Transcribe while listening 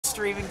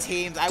streaming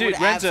teams. I would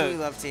absolutely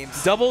love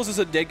teams. Doubles is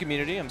a dead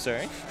community. I'm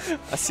sorry.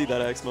 I see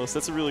that, Xmos.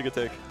 That's a really good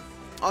take.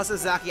 Also,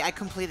 Zaki, I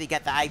completely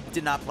get that. I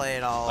did not play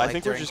at all. I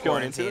think we're just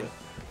going into it.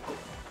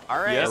 All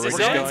right, Yeah, we're just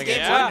going going into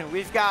game 1.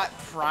 We've got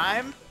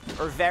Prime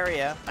or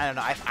Veria. I don't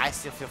know. I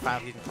still feel fine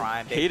with using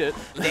Prime. Hate it.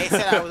 They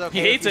said I was okay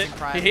He hates with it. using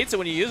Prime. He hates it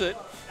when you use it.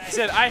 He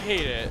said, I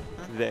hate it.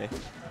 They.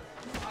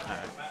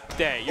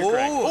 Day, you're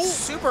correct. Oh,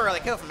 super early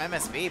kill from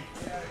MSB.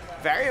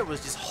 Veria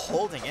was just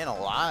holding in a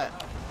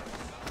lot.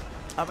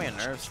 Probably a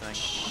nerves thing.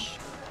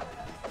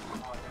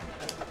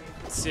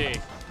 Let's see.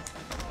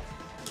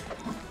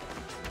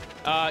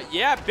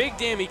 Yeah, big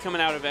damage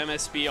coming out of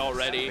MSB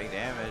already. Big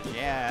damage,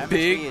 yeah. MSB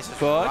Big is just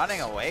bucks.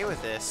 running away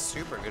with this.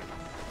 Super good.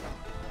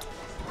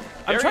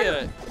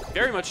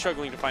 Very much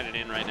struggling to find it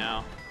in right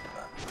now.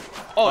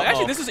 Oh,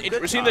 actually, this is Good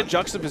we're seeing the time.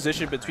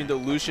 juxtaposition between the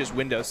Lucius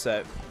window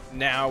set.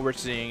 Now we're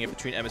seeing it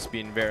between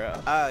MSB and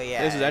Vera. Oh,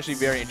 yeah. This is actually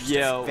very interesting.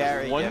 Yeah,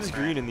 very one's different.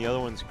 green and the other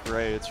one's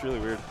gray. It's really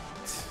weird.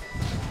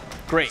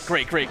 Great.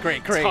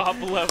 Top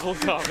level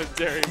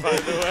commentary, by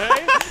the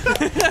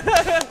way.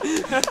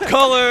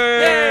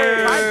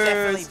 Colors! Prime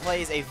definitely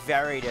plays a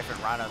very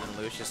different Ranno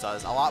than Lucius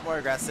does. A lot more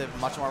aggressive,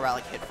 much more about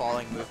like hit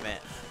falling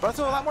movement, but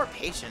also a lot more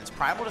patience.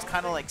 Prime will just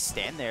kind of like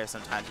stand there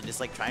sometimes and just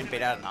like try and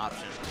bait out an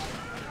option.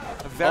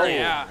 Very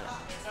yeah.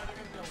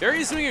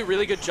 Veria's doing a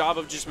really good job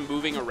of just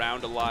moving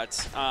around a lot.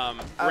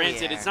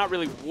 Granted, yeah. it's not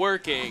really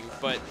working,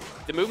 but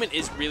the movement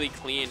is really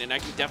clean, and I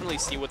can definitely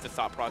see what the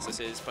thought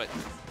process is, but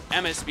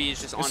MSB is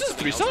just on This is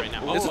something else 3-stock? right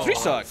now. This is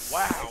 3-stock.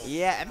 Wow.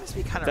 Yeah,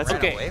 MSB kind of That's ran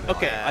okay. away with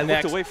Okay, that. I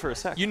Next. looked away for a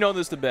sec. You know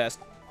this the best.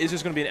 Is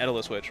this going to be an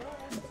Edalus switch?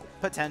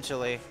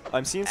 Potentially.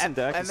 I'm seeing some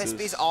decks.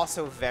 MSB's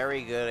also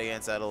very good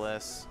against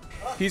Edalus.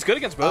 He's good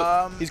against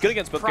both. He's good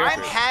against both Prime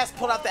characters. has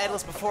pulled out the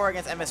Edalus before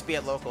against MSB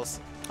at locals.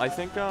 I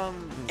think,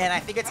 And I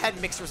think it's had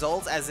mixed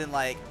results, as in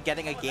like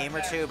getting a game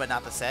or two, but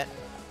not the set.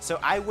 So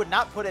I would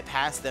not put it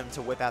past them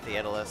to whip out the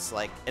Edalus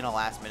like in a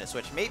last-minute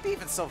switch. Maybe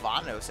even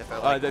Sylvanos if they're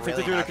like I think really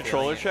they're doing a not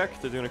controller feeling it.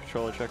 check. They're doing a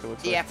controller check, it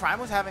looks like. Yeah, Prime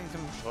was having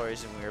some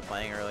controllers when we were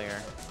playing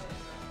earlier.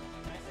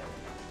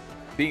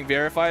 Being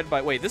verified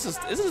by this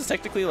is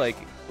technically like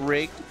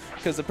rigged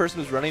because the person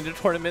who's running the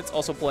tournament's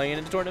also playing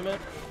in the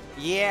tournament.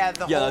 Yeah,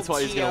 the Yeah, whole that's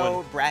why he's gonna TO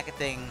win. bracket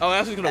thing. Oh,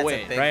 that's who's gonna that's a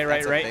win. big- Right.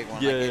 that's a big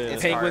one. Yeah, Like, yeah,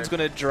 it's Penguin's hard.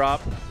 gonna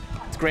drop.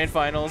 It's grand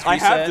finals. I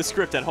have reset. the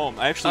script at home.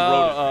 I actually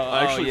wrote it.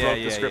 I actually yeah, wrote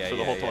yeah, the script yeah, for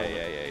the yeah, whole yeah,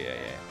 tournament.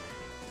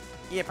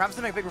 Yeah, Prime's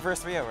gonna make a big reverse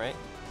 3-0, right?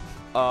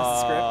 That's the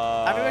script.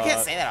 I mean, we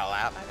can't say that out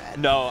loud. My bad.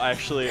 No,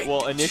 actually,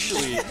 well,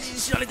 initially,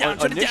 Shut it down,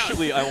 shut it down.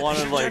 initially, I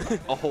wanted like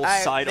a whole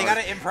side They art.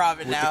 gotta improv it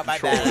with now. the My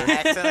bad. controller. I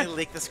accidentally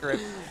leaked the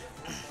script.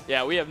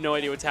 Yeah, we have no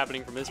idea what's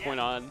happening from this point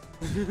on.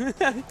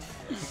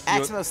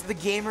 Axmos, the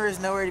gamer is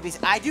nowhere to be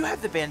seen. I do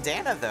have the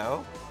bandana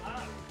though.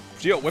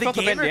 Yo, whip out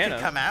the gamer bandana.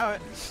 can come out.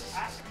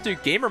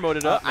 Dude, gamer mode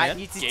it up, I man.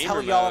 need to Gamer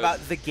tell y'all mode.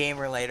 about the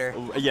gamer later.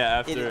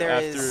 Yeah,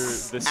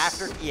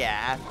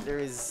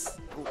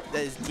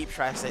 There's deep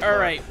try state. All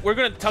right, we're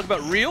gonna talk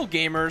about real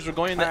gamers. We're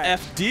going to All right.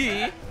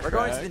 FD. We're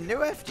going to the new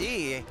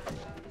FD.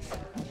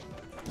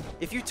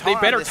 If you taunt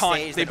better on this taunt.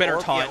 stage, They then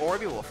better taunt. Yeah,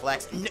 Orbi will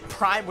flex.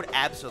 Prime would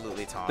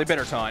absolutely taunt. They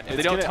better taunt. If they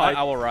It's don't gonna- taunt,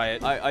 I will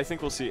riot. I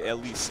think we'll see at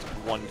least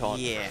one taunt.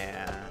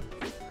 Yeah.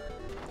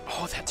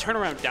 Oh, that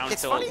turnaround down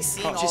It's tilt. funny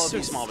seeing all Just of so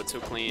these- small but so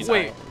clean.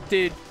 Wait,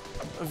 did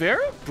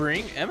Vera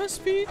bring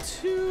MSB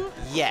to?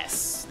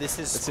 Yes. This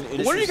is. It's an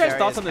this What are is you guys' Varia's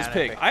thoughts on this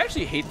counter pick? I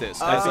actually hate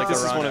this. I as think like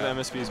this a is one of Ranno.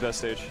 MSB's best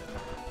stage.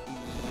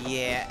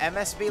 Yeah,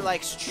 MSB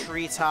likes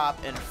Treetop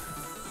and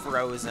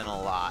Frozen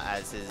a lot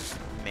as his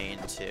main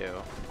two.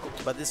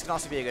 But this can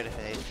also be a good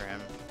phase for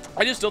him.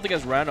 I just don't think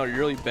as Ranno you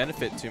really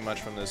benefit too much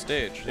from this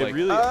stage. It Like,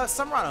 really.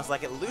 Some Rannos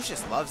like it.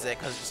 Lucius loves it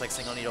because it's just like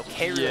single needle.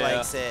 Kairi Yeah.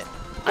 likes it.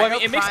 well, I know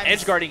mean, it makes Prime's-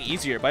 edge guarding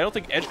easier, but I don't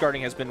think edge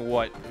guarding has been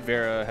what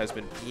Vera has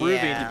been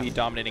proving Yeah. to be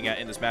dominating at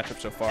in this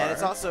matchup so far. And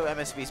it's also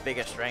MSB's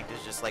biggest strength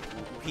is just like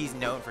he's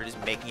known for just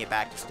making it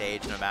back to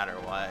stage no matter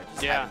what.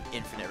 Just Yeah. having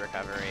infinite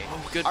recovery.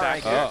 Oh, good All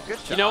back right, here. good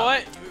job. You know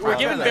what? We're Prime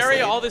giving does that Veria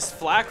stage. all this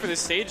flack for this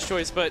stage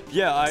choice, but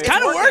Yeah, it's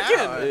kind of working working.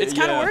 out. It's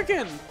kind of Yeah.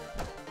 working.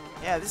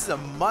 Yeah, this is a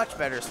much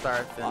better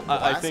start than the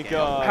I last think. game.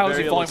 How is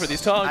he Veria falling looks- for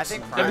these tongues? I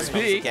think Prime is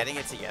MSB. getting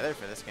it together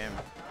for this game.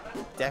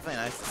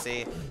 Definitely nice to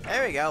see.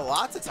 There we go.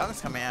 Lots of tongues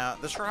coming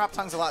out. The short hop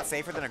tongue's a lot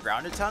safer than a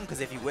grounded tongue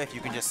because if you whiff,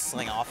 you can just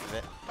sling off of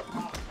it.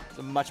 It's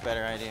a much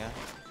better idea.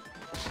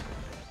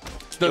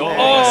 The-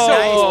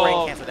 Nice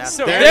break cancel down.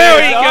 So there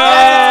good. we go!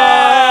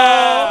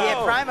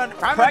 Yeah, Prime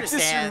Practice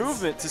understands. your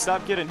movement to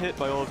stop getting hit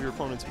by all of your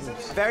opponent's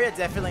moves. Veria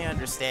definitely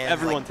understands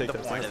Everyone like, take the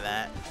that point too. of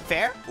that.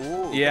 Fair?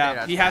 Ooh,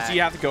 Yeah, good you hit on have to. that.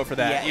 You have to go for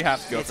that. Yeah, You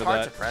have to go it's for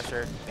hard that. to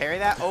pressure. Parry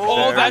that.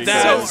 Oh, Very that's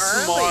good. so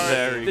early. smart.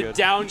 Very The good.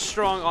 down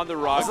strong on the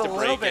rock It's a to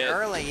little break bit it.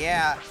 early,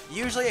 yeah.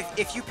 Usually,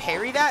 if you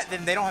parry that,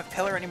 then they don't have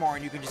pillar anymore,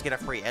 and you can just get a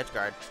free edge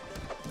guard.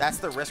 That's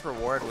the risk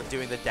reward with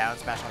doing the down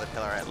smash on the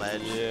pillar at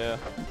ledge. Yeah.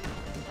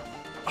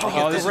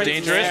 Oh, this is right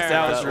dangerous. there.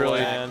 That was That really.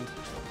 land.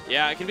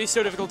 Yeah, it can be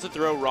so difficult to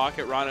throw rock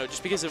at Ranno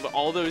just because of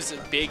all those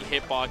big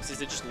hitboxes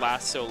that just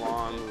last so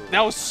long.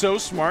 That was so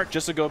smart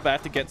just to go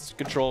back to get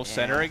control of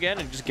center again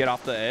and just get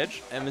off the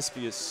edge.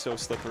 MSB is so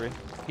slippery.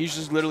 He's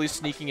just literally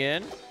sneaking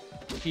in.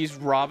 He's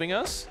robbing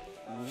us.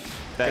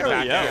 That, There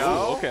we yeah.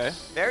 go. Ooh, okay.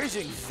 Very's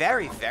doing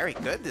very, very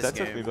good this That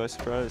game. took me by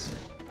surprise.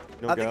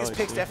 No I think his Galaxy.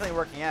 pick's definitely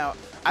working out.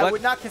 I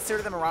would not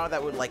consider them a Ranno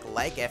that would like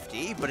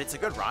FD, but it's a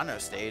good Ranno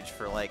stage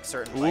for like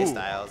certain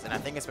playstyles, and I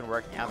think it's been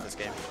working out this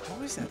game. What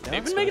was that?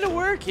 They've been making it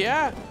work,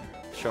 yeah.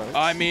 Sharks.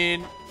 I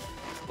mean,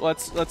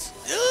 let's.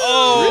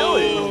 Oh,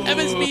 Really?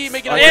 MSB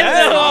making it. Okay.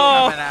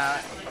 Coming out.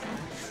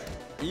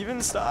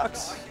 Even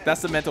stocks.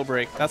 That's the mental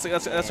break. That's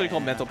what we call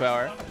mental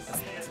power.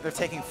 They're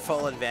taking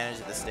full advantage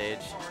of the stage.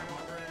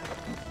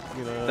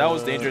 That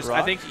was dangerous. I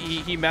Rock? think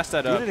he messed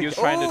that up. did it He was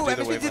trying to do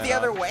the MSB wave did the man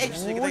other off. way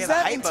just to get Was the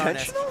that hype bonus.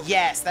 intentional?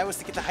 Yes, that was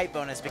to get the hype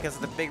bonus because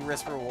of the big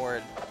risk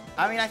reward.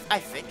 I mean, I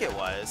think it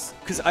was.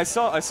 Because I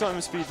saw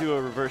MSB do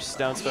a reverse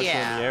down special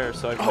Yeah. in the air,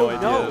 so I have no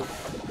idea.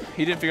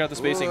 He didn't figure out the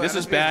spacing. Ooh, this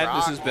is MSB's bad.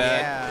 rock, This is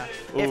bad.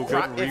 Yeah. Ooh, If,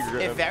 good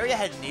if regrab. Veria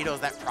had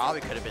needles, that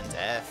probably could have been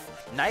death.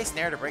 Nice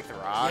nair to break the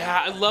rock.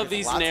 Yeah, I love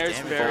There's these lots of nairs,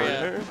 damage Veria.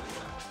 on it.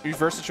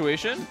 Reverse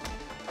situation.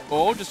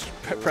 Oh, just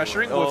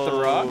pressuring with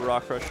the rock.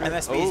 Rock pressure.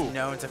 MSB Oh. is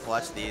known to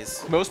clutch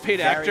these. Most paid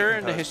Very actor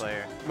in the composed history.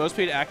 player. Most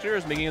paid actor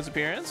is making his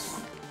appearance.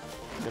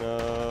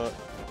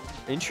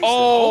 Interesting.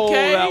 Oh,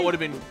 Okay. that would have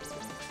been.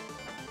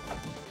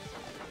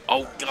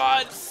 Oh,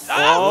 God.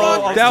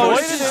 Oh, Rock, That was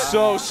avoided it.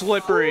 so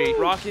slippery.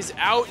 Rock is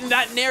out, and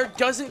that nair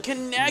doesn't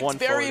connect. One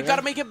Veria forward got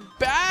to air. make it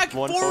back.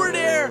 One Forward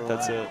air.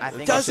 That's it. I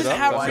think Doesn't it's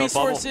have one-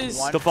 resources.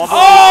 one- The bubble.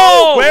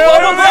 Oh! Wait,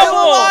 Bubble wait, still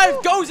wait.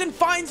 alive. Goes and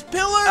finds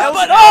pillar,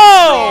 but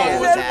oh! Yeah,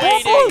 was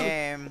that's waiting.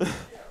 the game.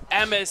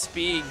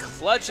 MSB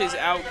clutches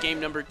out game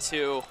number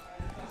 2.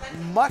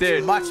 Much,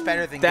 Dude, much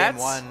better than that's-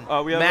 game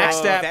 1. We have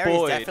Maxed out Very's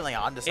Boyd, definitely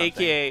onto something.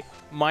 aka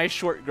my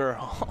short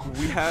girl.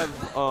 We have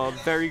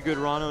very good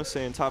Ranno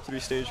saying top 3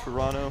 stage for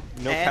Ranno.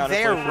 No And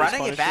they counterplay are for his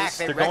running it back. punishes.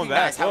 They They're going back.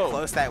 recognize how Whoa.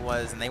 close that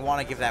was, and they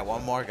want to give that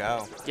one more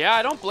go. Yeah,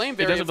 I don't blame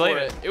Veria doesn't blame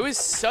for it. it. It was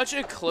such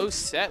a close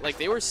set. Like,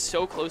 they were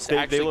so close to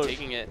They actually look-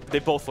 taking it. They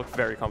both look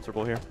very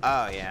comfortable here.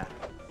 Oh, yeah.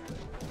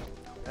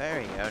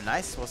 There you go.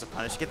 Nice. Supposed to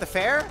punish. Get the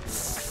fair.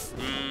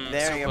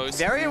 There so you go. close.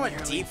 Veria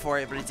went deep for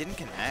it, but it didn't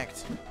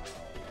connect.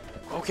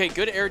 Okay,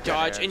 good air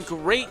dodge air. and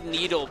great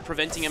needle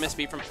preventing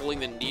MSB from pulling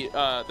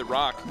the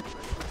rock.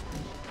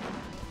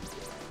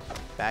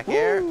 Back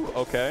air. Woo,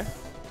 okay.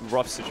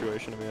 Rough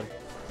situation to be in.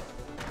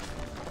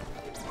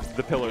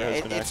 The pillar Yeah,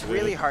 has been it's activated.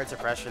 really hard to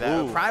pressure that.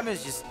 Ooh. Prime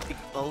is just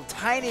a little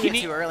tiny He bit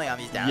need- too early on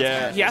these down Yeah.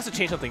 smashes. He has to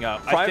change something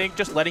up. I Prime- think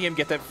just letting him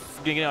get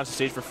on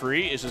stage for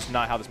free is just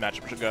not how this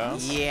matchup should go.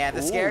 Yeah,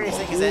 the scariest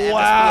thing is that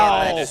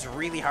Wow. MSB is just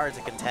really hard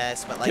to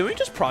contest. But like, Can we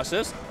just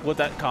process what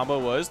that combo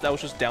was? That was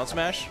just down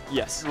smash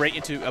Yes. right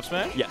into up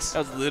smash? Yes. That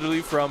was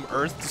literally from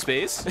Earth to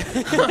space.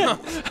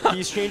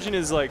 He's changing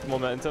his like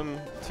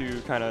momentum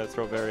to kind of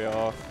throw Veria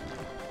off.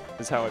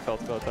 Is how I felt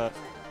about that.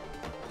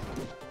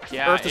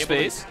 Yeah, Earth to able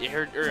space.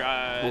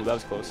 Oh, that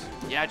was close.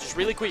 yeah, just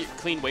really quick,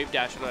 clean wave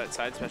dash out of that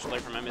side special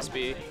air from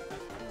MSB.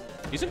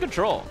 He's in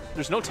control.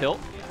 There's no tilt.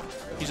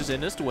 He's just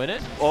in this to win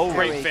it. Oh, there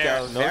great we fair.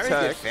 go. No Very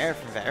good tech. fair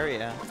from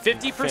Veria.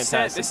 50%.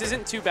 Fantastic. This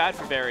isn't too bad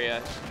for Veria.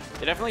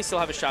 They definitely still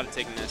have a shot at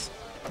taking this.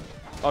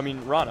 I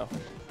mean, Ranno.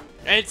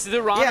 It's the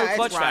Ranno Yeah,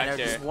 clutch it's Ranno. factor.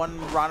 Just one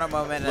Ranno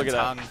moment Look and a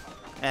at that. tongue,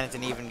 and it's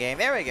an even game.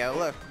 There we go.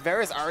 Look,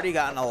 Veria's already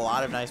gotten a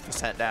lot of nice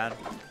percent down.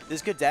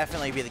 This could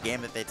definitely be the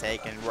game that they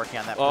take and working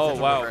on that Oh,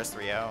 potential wow. reverse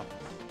 3-0.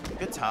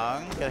 Good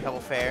tongue. Got a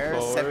couple fairs.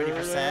 Forward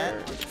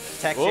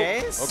 70%. Tech Oh,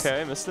 chase.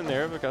 okay, missed the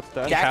nair, but got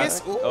the dash. Daggus.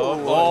 back. Ooh.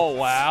 Oh,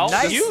 wow.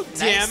 Nice. You Nice.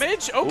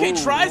 damage? Okay, Ooh.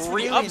 tries for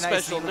Really the up nice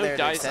special. needle No there to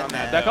dice extend on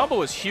that. That though. combo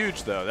was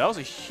huge, though. That was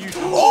a huge.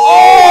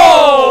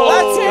 Oh!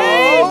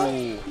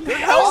 Let's Good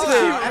That was call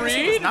a out. cute MSB was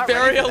read. not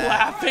ready Veria for that.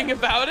 laughing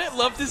about it.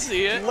 Love to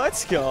see it.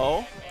 Let's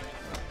go.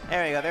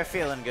 There we go. They're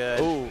feeling good.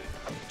 Ooh,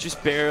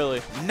 just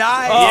barely.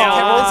 Nice. Oh,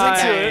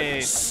 Yeah,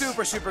 nice.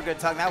 Super, super good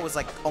tongue. That was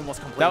like almost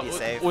That completely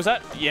safe. was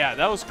that. Yeah,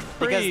 that was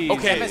crazy.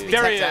 Because Okay, MSB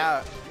Veria- teched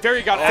out.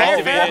 Veria got Fair,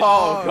 activated. fair.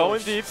 Oh.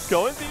 Going deep,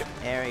 going deep.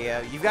 There we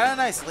go. You've got a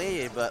nice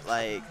lead, but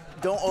like,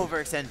 don't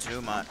overextend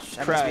too much.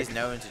 Kragg. MSB's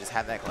known to just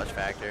have that clutch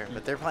factor,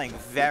 but they're playing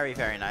very,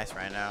 very nice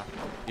right now.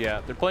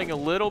 Yeah, they're playing a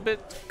little bit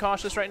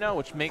cautious right now,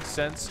 which makes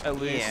sense at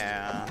least.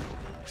 Yeah.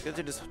 It's good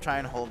to just try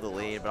and hold the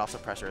lead, but also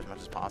pressure as much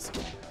as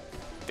possible.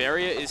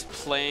 Veria is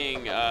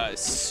playing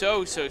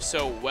so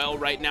well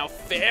right now.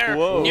 Fair.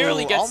 Whoa.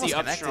 Nearly gets Almost the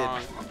up connected.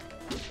 strong.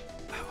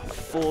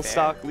 Full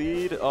stock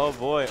lead. Oh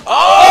boy. Let's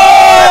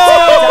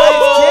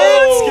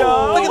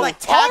go. Looking like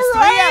taps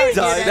 3 out here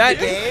Dive in that-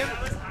 the game.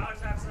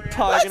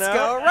 Pogging Let's out.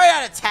 go. Right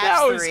out of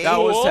taps 3. That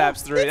was Cool.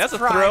 taps 3. That's a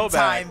Prime throwback.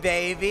 time,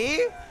 baby.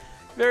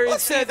 Veria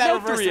Let's see if said that no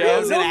reverse 3-0,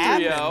 3-0 is no gonna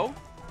happen. 3-0.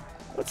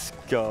 Let's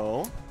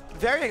go.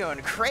 Veria going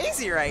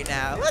crazy right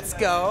now. Let's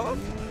go.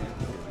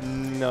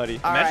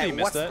 Nutty. All Imagine right, he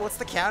missed that. What's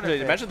the counter? Dude,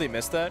 pick? imagine they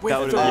missed that. Wait, That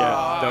would the have been,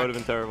 rock. that would have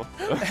been terrible.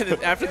 And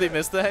then after they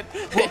missed that,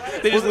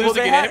 they just lose the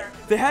game.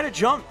 They had a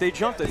jump. They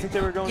jumped. I think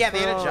they were going Yeah, for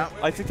they had a jump.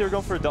 I think they were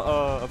going for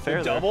a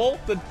fair there.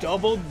 The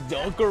double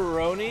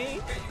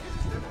dunkaroni.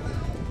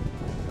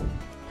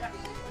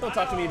 Don't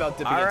talk to me about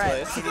dipping All into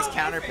right, it. see these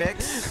counter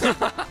picks.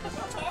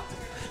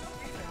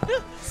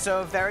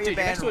 So Veria Dude,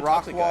 you're next banned to a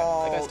toxic guy. That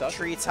Rockwall, guy's toxic.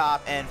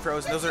 Treetop, and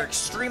Frozen. Those are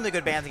extremely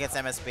good bans against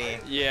MSB.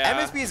 Yeah.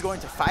 MSB is going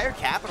to fire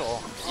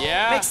Capital.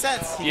 Yeah. Makes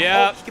sense. He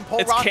Yeah. He can pull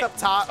It's Rock ca- up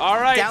top. All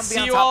right, down see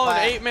beyond you top all in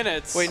plat. 8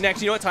 minutes. Wait,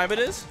 next, you know what time it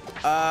is?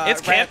 It's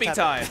It's camping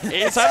time.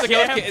 It's time to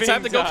go. camping It's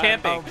time to go time.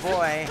 camping. Oh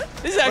boy.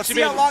 This is Let's actually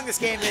see how been, long this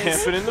game is.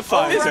 Camping in the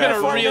fire. this has been a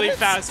Four really minutes?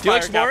 fast Do you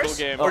fire like capital s'mores?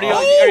 game. Or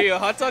are you a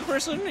hot dog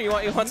person? You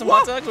want some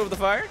hot dogs over the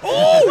fire?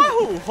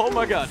 Oh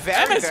my god.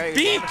 Very, very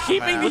MSB good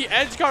keeping amount. the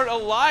edge guard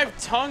alive,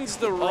 tongues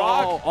the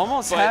rock. Oh,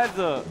 almost but- had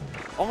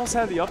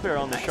the up air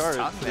on the Nice shard.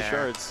 tongue The there.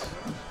 shards.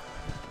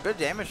 Good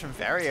damage from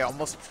Veria,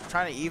 almost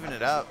trying to even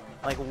it up.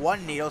 Like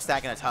one needle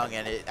stack and a tongue,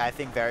 and I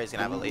think Veria's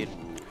gonna have a lead.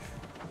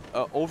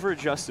 Over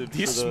adjusted.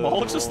 These for the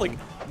small, just roll.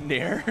 like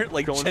nair,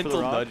 like Going for the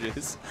gentle rock.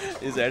 nudges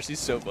is actually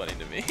so funny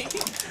to me.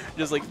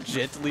 Just like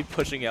gently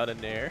pushing out a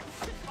nair.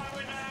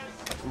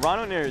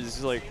 Ranno Nair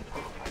is like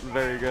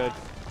very good.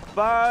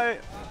 Bye.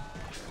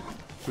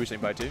 Who are you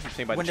saying bye to? You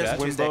saying bye to Windows chat?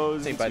 Tuesday.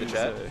 Windows. Saying bye to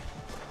chat? Tuesday.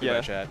 Yeah.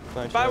 Yeah.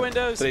 Chat. Bye,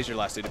 Windows. Today's your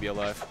last day to be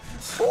alive.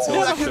 Ooh, that could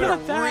have Look been at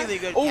a that. really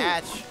good Ooh.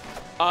 catch.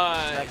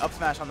 Like up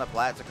smash on the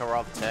plat to cover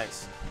all the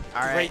ticks.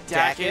 All right, Great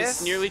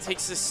Dacus nearly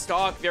takes the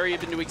stock. Veria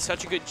have been doing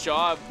such a good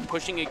job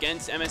pushing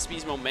against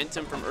MSB's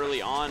momentum from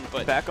early on,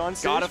 but Back on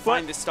stage, gotta but-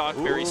 find the stock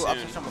very Ooh, soon. up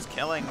smash almost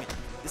killing.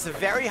 It's a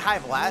very high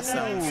blast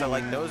zone, so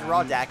like those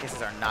raw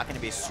Dacuses are not going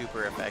to be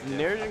super effective.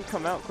 Nair didn't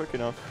come out quick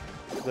enough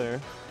there.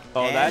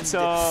 Oh, And that's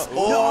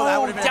oh, that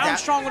would have been down a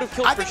strong would have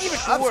killed I for think even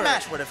sure. up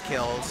smash would have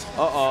killed.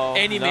 Uh-oh.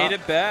 And he no. made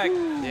it back.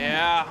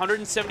 Yeah,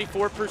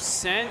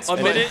 174%. A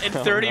but- minute and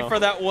 30 no. for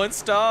that one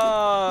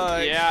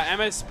stock. Yeah,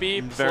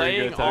 MSB Very playing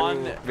good tackle.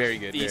 on Very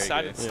good. the very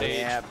side good. of the stage.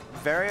 Yeah,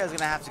 Veria is going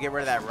to have to get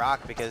rid of that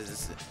rock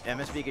because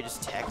MSB could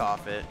just tech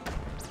off it.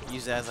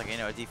 Use it as like,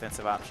 a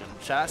defensive option.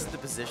 Shout out to the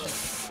position.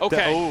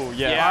 Okay. Oh,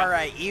 yeah. All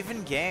right,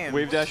 even game.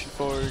 Wave dashing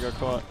forward, got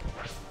caught.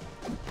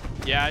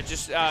 Yeah,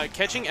 just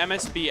catching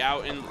MSB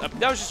out, and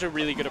that was just a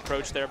really good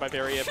approach there by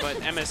Veria, but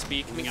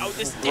MSB coming out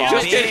this Just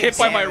damage. get hit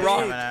by my Damage rock.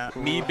 coming out.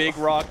 Me, Big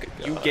Rock,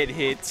 you get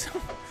hit.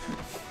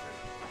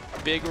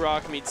 Big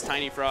Rock meets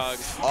Tiny Frog.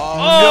 Oh,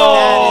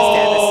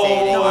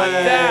 that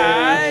is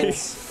devastating.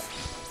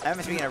 Not that.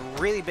 MSB in a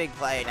really big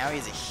play. Now he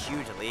has a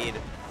huge lead.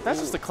 That's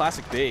just a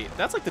classic bait.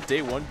 That's like the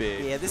day one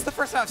bait. Yeah, this is the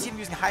first time I've seen him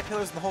using high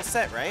pillars in the whole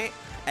set, right?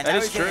 And That now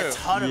is he's getting true. a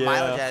ton of Yeah.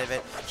 mileage out of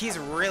it. He's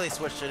really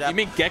switched it up. You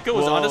mean Gecko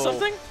was onto Whoa.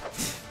 something?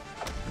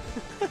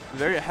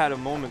 Veria had a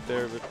moment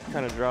there, but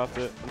kind of dropped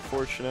it.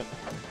 Unfortunate.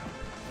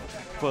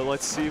 But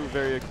let's see what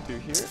Veria can do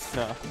here.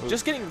 No.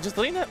 Just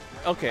letting that.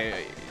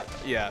 Okay,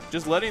 yeah,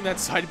 just letting that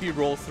side B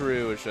roll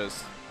through is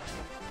just.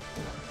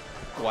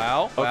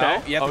 Wow. Okay,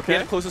 Wow. You have okay.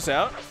 to close this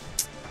out.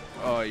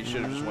 Oh, you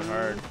should have just went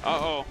hard.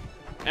 Uh-oh.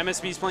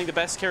 MSB's playing the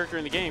best character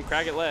in the game,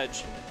 Kragg at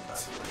ledge.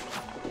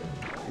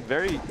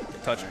 Very.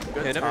 Touch him.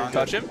 Good Hit him. tongue.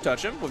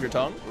 Touch him with your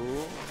tongue.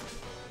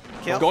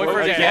 Kill Going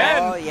for it again.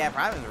 Oh, yeah,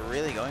 Prime is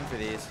really going for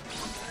these.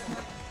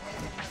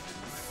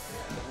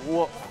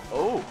 Whoa.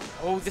 Oh.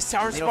 Oh, the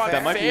sour Needle spot fair.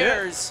 That might be it.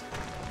 fares.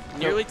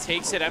 Nearly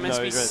takes it. MSB he's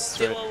right, it's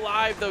still right.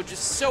 alive, though,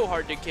 just so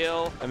hard to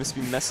kill.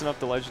 MSB messing up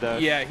the ledge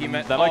dash. Yeah, he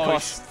meant. That might oh,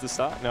 cost the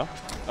stock. No.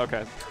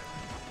 Okay.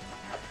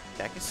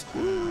 Dacus.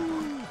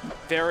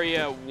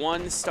 Veria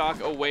one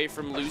stock away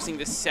from losing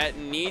the set.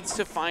 Needs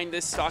to find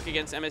this stock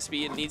against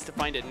MSB and needs to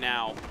find it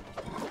now.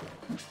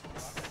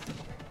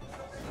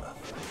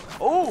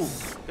 Oh.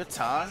 Good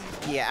tongue.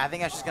 Yeah, I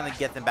think that's just going to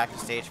get them back to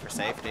stage for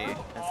safety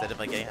instead of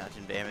like getting touch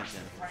and damage.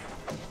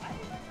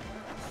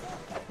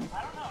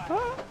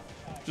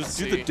 Just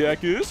See. do the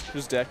Dacus.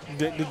 Just Dacus.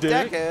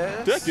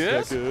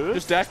 Dacus.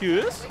 Just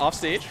Dacus. Off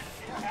stage.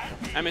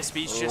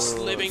 MSB's just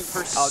living for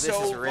Oh, this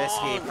so is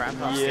risky. long.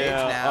 Prime's on stage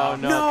Yeah. now. Oh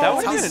no. No, That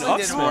would Tongue be an still up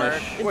didn't work.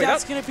 smash. And Wait,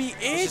 that's going to be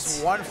It's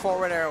just it. one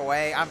forward air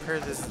away. I'm sure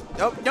this.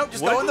 Nope,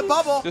 just What? go in the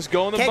bubble. Just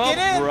go in the Can't bubble.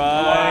 get in.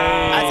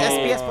 Right. That's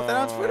SBS. Put that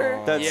on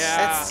Twitter. That's Yeah.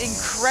 That's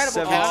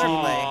incredible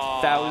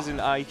counterplay. 17,000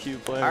 IQ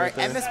play. All right,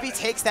 there. MSB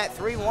takes that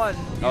 3-1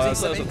 using that's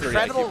some a 30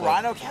 incredible IQ play.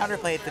 Ranno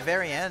counterplay at the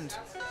very end.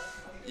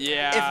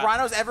 Yeah. If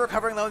Rano's ever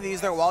recovering low and they use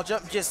their wall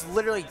jump, just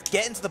literally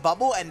get into the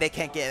bubble and they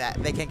can't get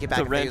that. They can't get back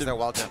if they use their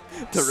wall jump.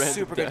 the random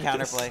Super good Dacus.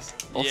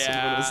 counterplay. Also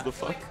Yeah. known as the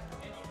fuck.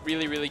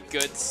 Really, really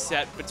good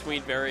set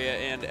between Veria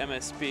and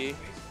MSB.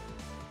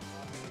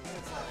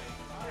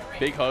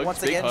 Big hugs. Once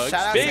Big again, hugs.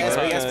 shout out Big to hugs.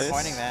 SBS hugs. for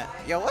pointing that.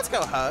 Yo, let's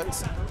go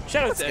Hugs.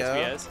 Shout out Let's to go.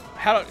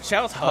 SBS.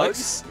 Shout out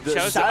hugs. The,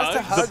 Shout out Shout out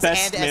to Hugs the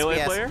best and melee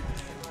SBS. player.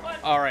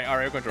 All right.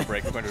 We're going to a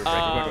break. We're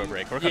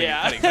cutting.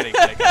 Yeah. Cutting.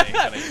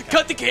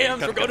 Cut the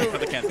cams. We're going cut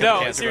the cams, cut the No,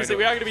 cams, seriously, we're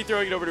we going are going to be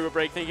throwing it over to a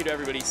break. Thank you to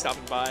everybody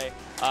stopping by.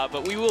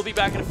 But we will be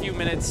back in a few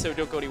minutes, so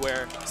don't go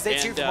anywhere. Stay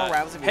tuned for more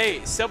Rivals of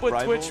Hey, sub with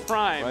Rival- Twitch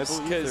Primes,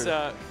 Rival because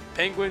Aether.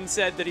 Penguin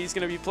said that he's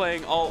going to be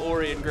playing all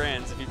Ori and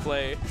Grands if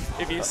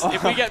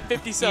we get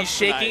 50 subs. He's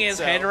shaking tonight, his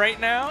so. head right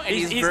now, and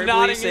He's verbally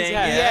nodding his saying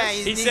head. yes.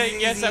 Yeah, he's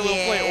saying yes, I will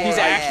play Ori. He's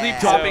actually Yeah.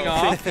 dropping So,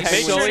 off. He's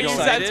Make so sure to use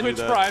that excited.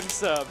 Twitch Prime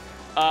sub.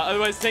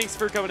 Otherwise, thanks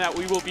for coming out.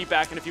 We will be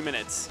back in a few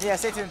minutes. Yeah,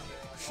 stay tuned.